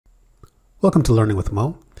Welcome to Learning with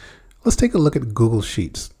Mo. Let's take a look at Google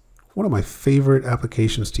Sheets. One of my favorite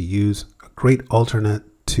applications to use, a great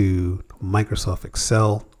alternate to Microsoft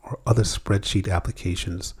Excel or other spreadsheet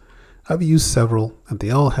applications. I've used several and they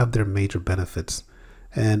all have their major benefits,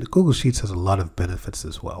 and Google Sheets has a lot of benefits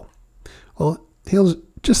as well. Well, here's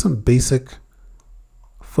just some basic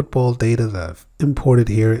football data that I've imported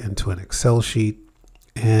here into an Excel sheet,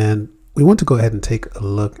 and we want to go ahead and take a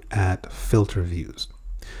look at filter views.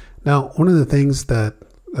 Now, one of the things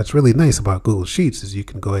that's really nice about Google Sheets is you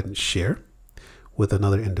can go ahead and share with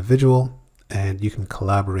another individual and you can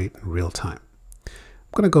collaborate in real time.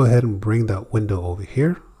 I'm going to go ahead and bring that window over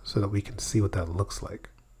here so that we can see what that looks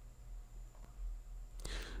like.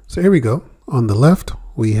 So here we go. On the left,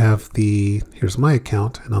 we have here's my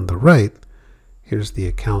account, and on the right, here's the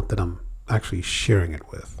account that I'm actually sharing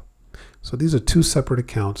it with. So these are two separate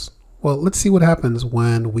accounts. Well, let's see what happens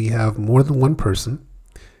when we have more than one person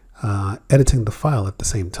editing the file at the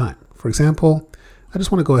same time. For example, I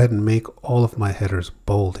just want to go ahead and make all of my headers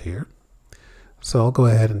bold here. So I'll go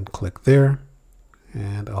ahead and click there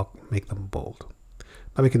and I'll make them bold.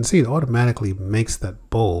 Now we can see it automatically makes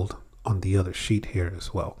that bold on the other sheet here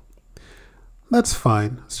as well. That's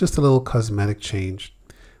fine. It's just a little cosmetic change.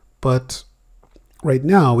 But right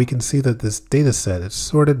now we can see that this data set is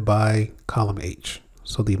sorted by column H.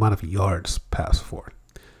 So the amount of yards passed for.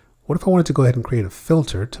 What if I wanted to go ahead and create a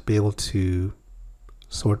filter to be able to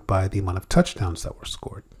sort by the amount of touchdowns that were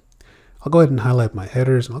scored? I'll go ahead and highlight my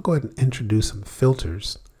headers and I'll go ahead and introduce some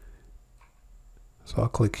filters. So I'll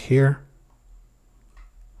click here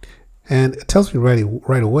and it tells me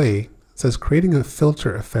right away, it says creating a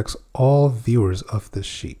filter affects all viewers of this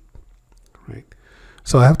sheet. Right?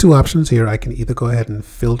 So I have two options here. I can either go ahead and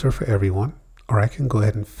filter for everyone, or I can go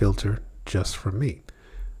ahead and filter just for me.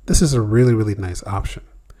 This is a really nice option.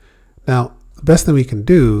 Now, the best thing we can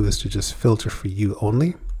do is to just filter for you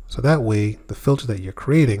only. So that way, the filter that you're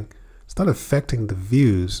creating is not affecting the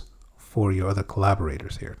views for your other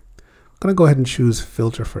collaborators here. I'm going to go ahead and choose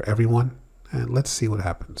filter for everyone, and let's see what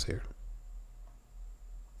happens here.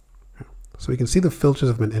 So we can see the filters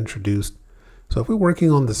have been introduced. So if we're working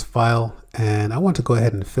on this file and I want to go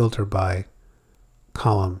ahead and filter by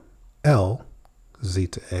column L, Z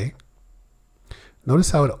to A, notice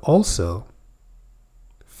how it also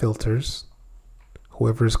filters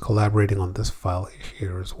whoever is collaborating on this file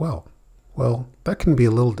here as well. Well, that can be a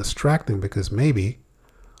little distracting because maybe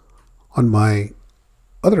on my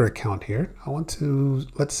other account here, I want to,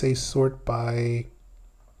 let's say, sort by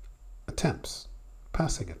attempts,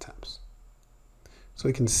 passing attempts. So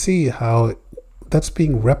we can see how that's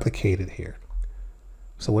being replicated here.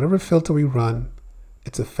 So whatever filter we run,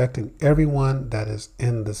 it's affecting everyone that is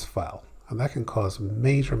in this file, and that can cause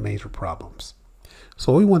major problems.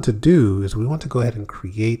 So what we want to do is we want to go ahead and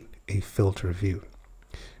create a filter view.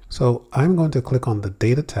 So I'm going to click on the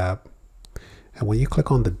data tab. And when you click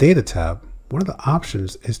on the data tab, one of the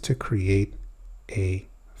options is to create a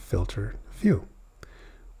filter view.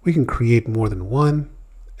 We can create more than one.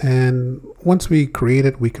 And once we create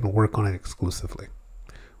it, we can work on it exclusively.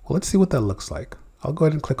 Well, let's see what that looks like. I'll go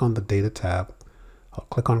ahead and click on the data tab. I'll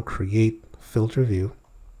click on create filter view.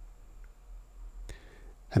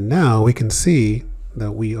 And now we can see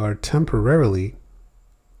that we are temporarily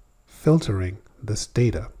filtering this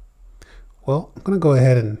data. Well, I'm going to go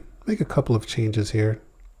ahead and make a couple of changes here.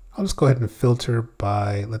 I'll just go ahead and filter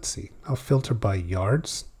by, let's see, I'll filter by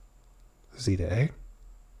yards, Z to A.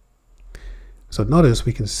 So notice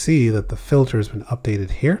we can see that the filter has been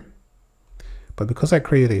updated here, but because I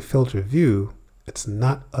created a filter view, it's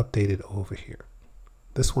not updated over here.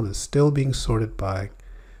 This one is still being sorted by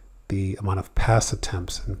the amount of pass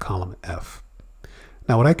attempts in column F.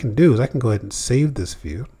 Now what I can do is I can go ahead and save this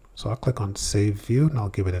view. So I'll click on save view and I'll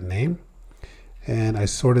give it a name. And I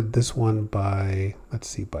sorted this one by, let's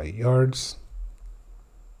see, by yards.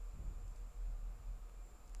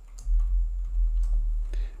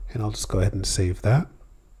 And I'll just go ahead and save that.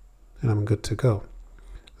 And I'm good to go.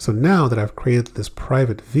 So now that I've created this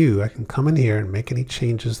private view, I can come in here and make any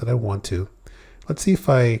changes that I want to. Let's see if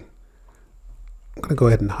I'm going to go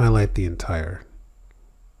ahead and highlight the entire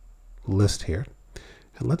list here.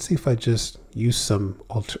 And let's see if I just use some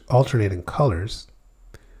alternating colors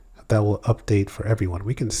that will update for everyone.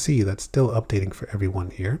 We can see that's still updating for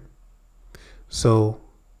everyone here. So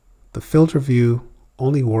the filter view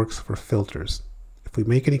only works for filters. If we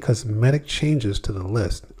make any cosmetic changes to the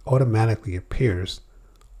list, it automatically appears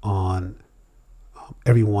on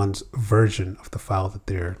everyone's version of the file that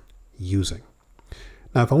they're using.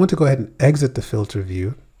 Now, if I want to go ahead and exit the filter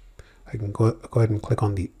view, I can go ahead and click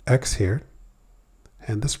on the X here.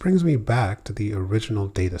 And this brings me back to the original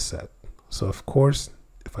data set. So of course,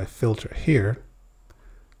 if I filter here,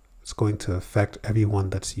 it's going to affect everyone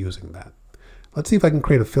that's using that. Let's see if I can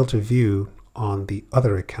create a filter view on the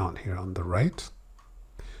other account here on the right.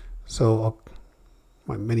 So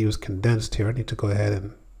my menu is condensed here. I need to go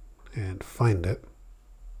ahead and find it.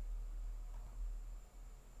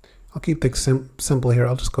 I'll keep things simple here.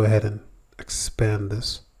 I'll just go ahead and expand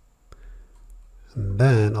this. And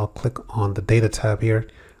then I'll click on the data tab here.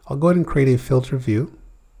 I'll go ahead and create a filter view.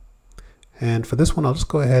 And for this one, I'll just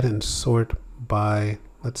go ahead and sort by,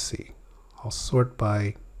 let's see, I'll sort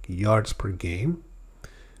by yards per game.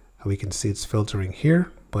 And we can see it's filtering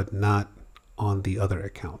here, but not on the other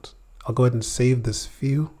account. I'll go ahead and save this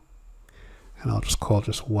view. And I'll just call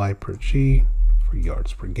just Y per G for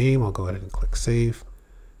yards per game. I'll go ahead and click save.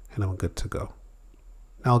 And I'm good to go.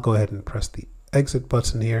 Now I'll go ahead and press the exit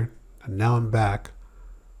button here. And now I'm back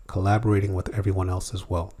collaborating with everyone else as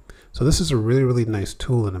well. So this is a really, really nice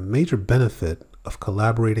tool and a major benefit of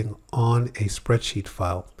collaborating on a spreadsheet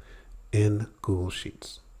file in Google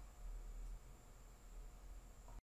Sheets.